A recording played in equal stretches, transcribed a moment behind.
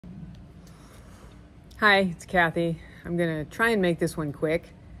Hi, it's Kathy. I'm going to try and make this one quick.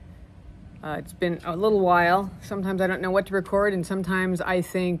 It's been a little while. Sometimes I don't know what to record, and sometimes I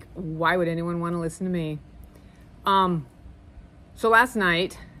think, why would anyone want to listen to me? So last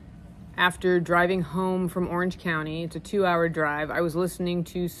night, after driving home from Orange County, it's a 2-hour drive, I was listening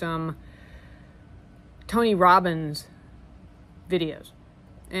to some Tony Robbins videos.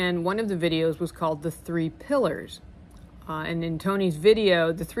 And one of the videos was called The Three Pillars. And in Tony's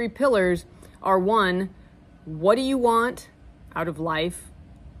video, the 3 pillars are: 1, what do you want out of life,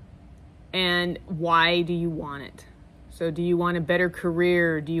 and why do you want it? So do you want a better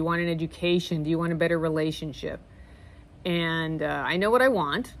career? Do you want an education? Do you want a better relationship? And I know what I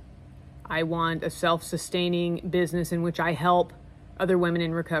want. I want a self-sustaining business in which I help other women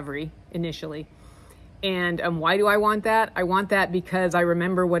in recovery initially. And why do I want that? I want that because I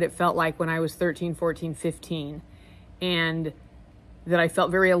remember what it felt like when I was 13, 14, 15. And that I felt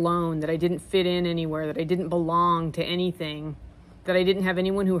very alone, that I didn't fit in anywhere, that I didn't belong to anything, that I didn't have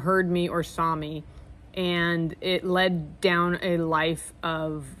anyone who heard me or saw me. And it led down a life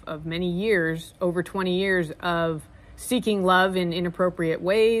of many years, over 20 years, of seeking love in inappropriate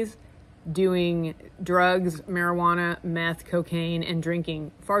ways, doing drugs, marijuana, meth, cocaine, and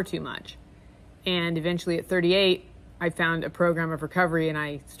drinking far too much. And eventually at 38, I found a program of recovery and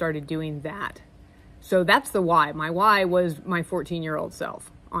I started doing that. So that's the why. My why was my 14-year-old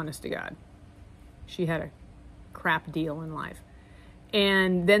self, honest to God. She had a crap deal in life.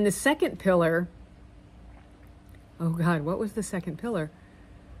 And then the second pillar, oh God, what was the second pillar?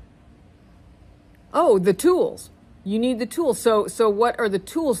 Oh, the tools. You need the tools. So what are the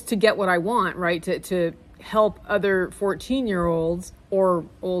tools to get what I want, right? To help other 14-year-olds or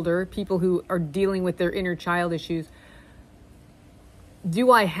older, people who are dealing with their inner child issues.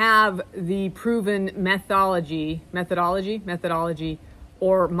 Do I have the proven methodology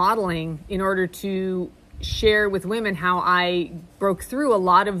or modeling in order to share with women how I broke through a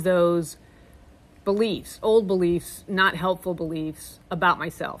lot of those beliefs, old beliefs, not helpful beliefs about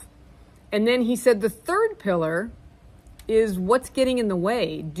myself? And then he said the third pillar is what's getting in the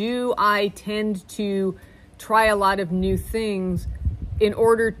way. Do I tend to try a lot of new things in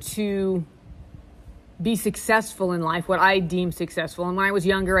order to be successful in life, what I deem successful? And when I was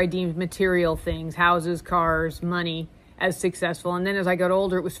younger, I deemed material things, houses, cars, money, as successful. And then as I got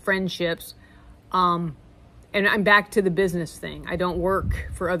older, it was friendships. And I'm back to the business thing. I don't work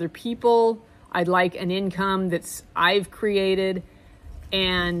for other people. I'd like an income I've created.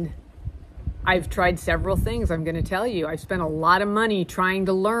 And I've tried several things, I'm going to tell you. I've spent a lot of money trying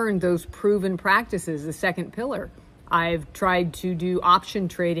to learn those proven practices, the second pillar. I've tried to do option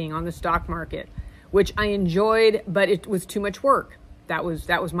trading on the stock market, which I enjoyed, but it was too much work. That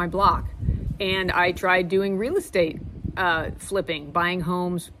was my block. And I tried doing real estate flipping, buying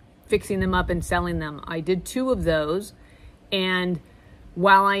homes, fixing them up and selling them. I did 2 of those. And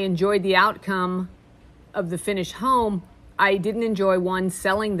while I enjoyed the outcome of the finished home, I didn't enjoy, 1,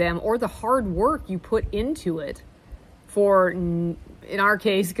 selling them or the hard work you put into it for, in our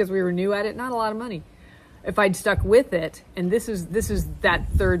case, because we were new at it, not a lot of money. If I'd stuck with it, and this is that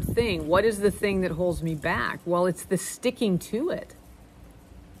third thing. What is the thing that holds me back? Well, it's the sticking to it.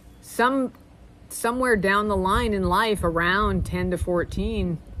 Somewhere down the line in life, around 10 to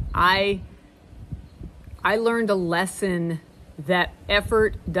 14, I learned a lesson that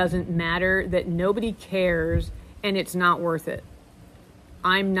effort doesn't matter, that nobody cares, and it's not worth it.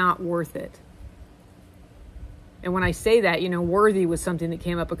 I'm not worth it. And when I say that, worthy was something that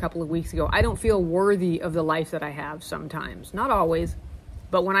came up a couple of weeks ago. I don't feel worthy of the life that I have sometimes. Not always.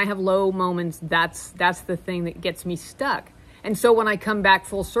 But when I have low moments, that's the thing that gets me stuck. And so when I come back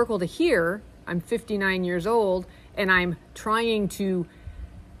full circle to here, I'm 59 years old, and I'm trying to,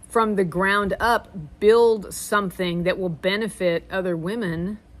 from the ground up, build something that will benefit other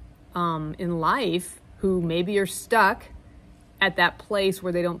women in life who maybe are stuck at that place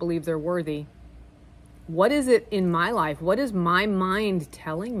where they don't believe they're worthy. What is it in my life? What is my mind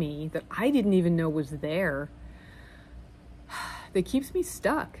telling me that I didn't even know was there, that keeps me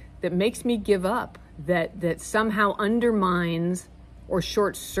stuck, that makes me give up, that somehow undermines or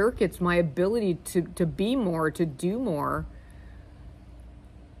short circuits my ability to be more, to do more,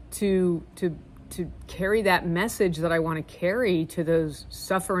 to carry that message that I want to carry to those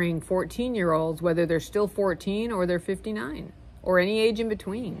suffering 14-year-olds, whether they're still 14 or they're 59 or any age in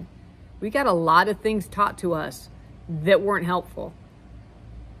between? We got a lot of things taught to us that weren't helpful.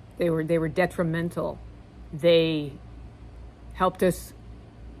 They were detrimental. They helped us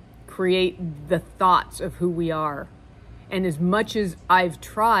create the thoughts of who we are. And as much as I've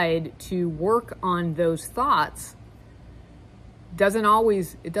tried to work on those thoughts, doesn't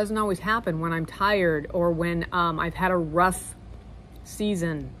always happen when I'm tired or when I've had a rough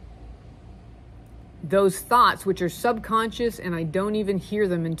season. Those thoughts, which are subconscious and I don't even hear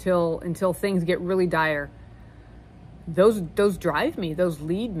them until things get really dire, those drive me, those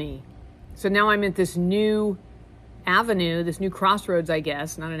lead me. So now I'm at this new avenue, this new crossroads, I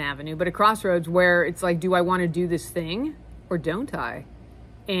guess, not an avenue, but a crossroads where it's like, do I want to do this thing or don't I?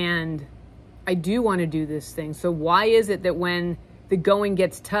 And I do want to do this thing. So why is it that when the going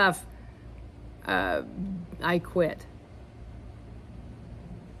gets tough, I quit?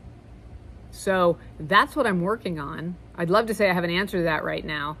 So that's what I'm working on. I'd love to say I have an answer to that right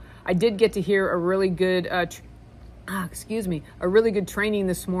now. I did get to hear a really good, a really good training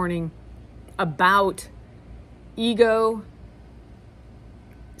this morning about ego-centered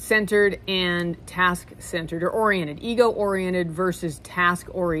and task-centered, or oriented. Ego-oriented versus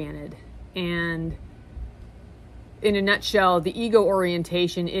task-oriented. And in a nutshell, the ego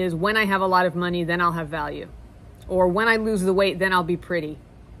orientation is when I have a lot of money, then I'll have value. Or when I lose the weight, then I'll be pretty.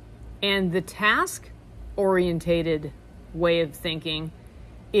 And the task-orientated way of thinking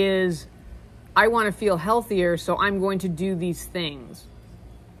is I want to feel healthier, so I'm going to do these things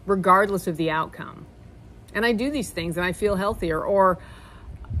regardless of the outcome. And I do these things and I feel healthier. Or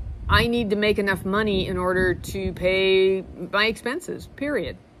I need to make enough money in order to pay my expenses,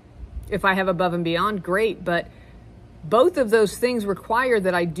 period. If I have above and beyond, great. But both of those things require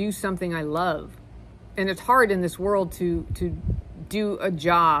that I do something I love. And it's hard in this world to do a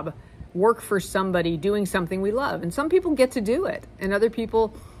job, work for somebody doing something we love. And some people get to do it. And other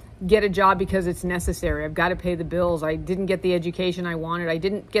people get a job because it's necessary. I've got to pay the bills. I didn't get the education I wanted. I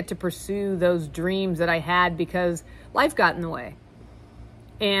didn't get to pursue those dreams that I had because life got in the way.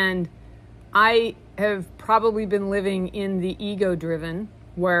 And I have probably been living in the ego-driven,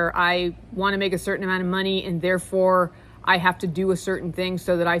 where I want to make a certain amount of money and therefore I have to do a certain thing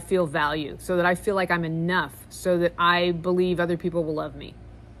so that I feel value, so that I feel like I'm enough, so that I believe other people will love me.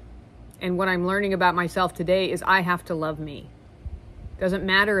 And what I'm learning about myself today is I have to love me. Doesn't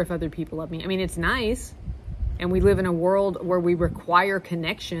matter if other people love me. I mean, it's nice, and we live in a world where we require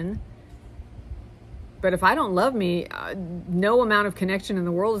connection. But if I don't love me, no amount of connection in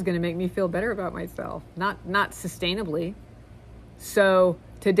the world is going to make me feel better about myself. Not sustainably. So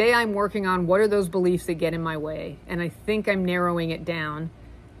today I'm working on what are those beliefs that get in my way. And I think I'm narrowing it down.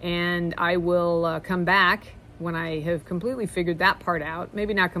 And I will come back when I have completely figured that part out.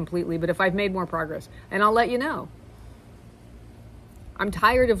 Maybe not completely, but if I've made more progress. And I'll let you know. I'm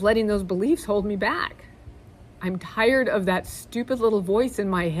tired of letting those beliefs hold me back. I'm tired of that stupid little voice in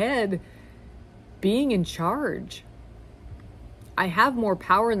my head being in charge. I have more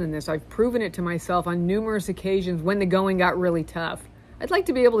power than this. I've proven it to myself on numerous occasions when the going got really tough. I'd like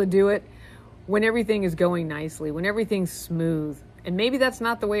to be able to do it when everything is going nicely, when everything's smooth. And maybe that's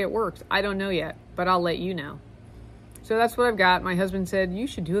not the way it works. I don't know yet, but I'll let you know. So that's what I've got. My husband said, you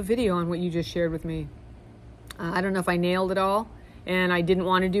should do a video on what you just shared with me. I don't know if I nailed it all. And I didn't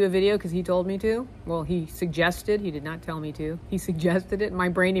want to do a video because he told me to. Well, he suggested. He did not tell me to. He suggested it. And my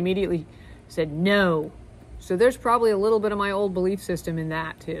brain immediately said no. So there's probably a little bit of my old belief system in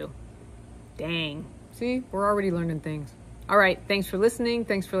that too. Dang. See, we're already learning things. All right. Thanks for listening.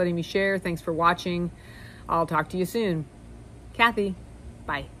 Thanks for letting me share. Thanks for watching. I'll talk to you soon. Kathy.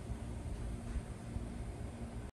 Bye.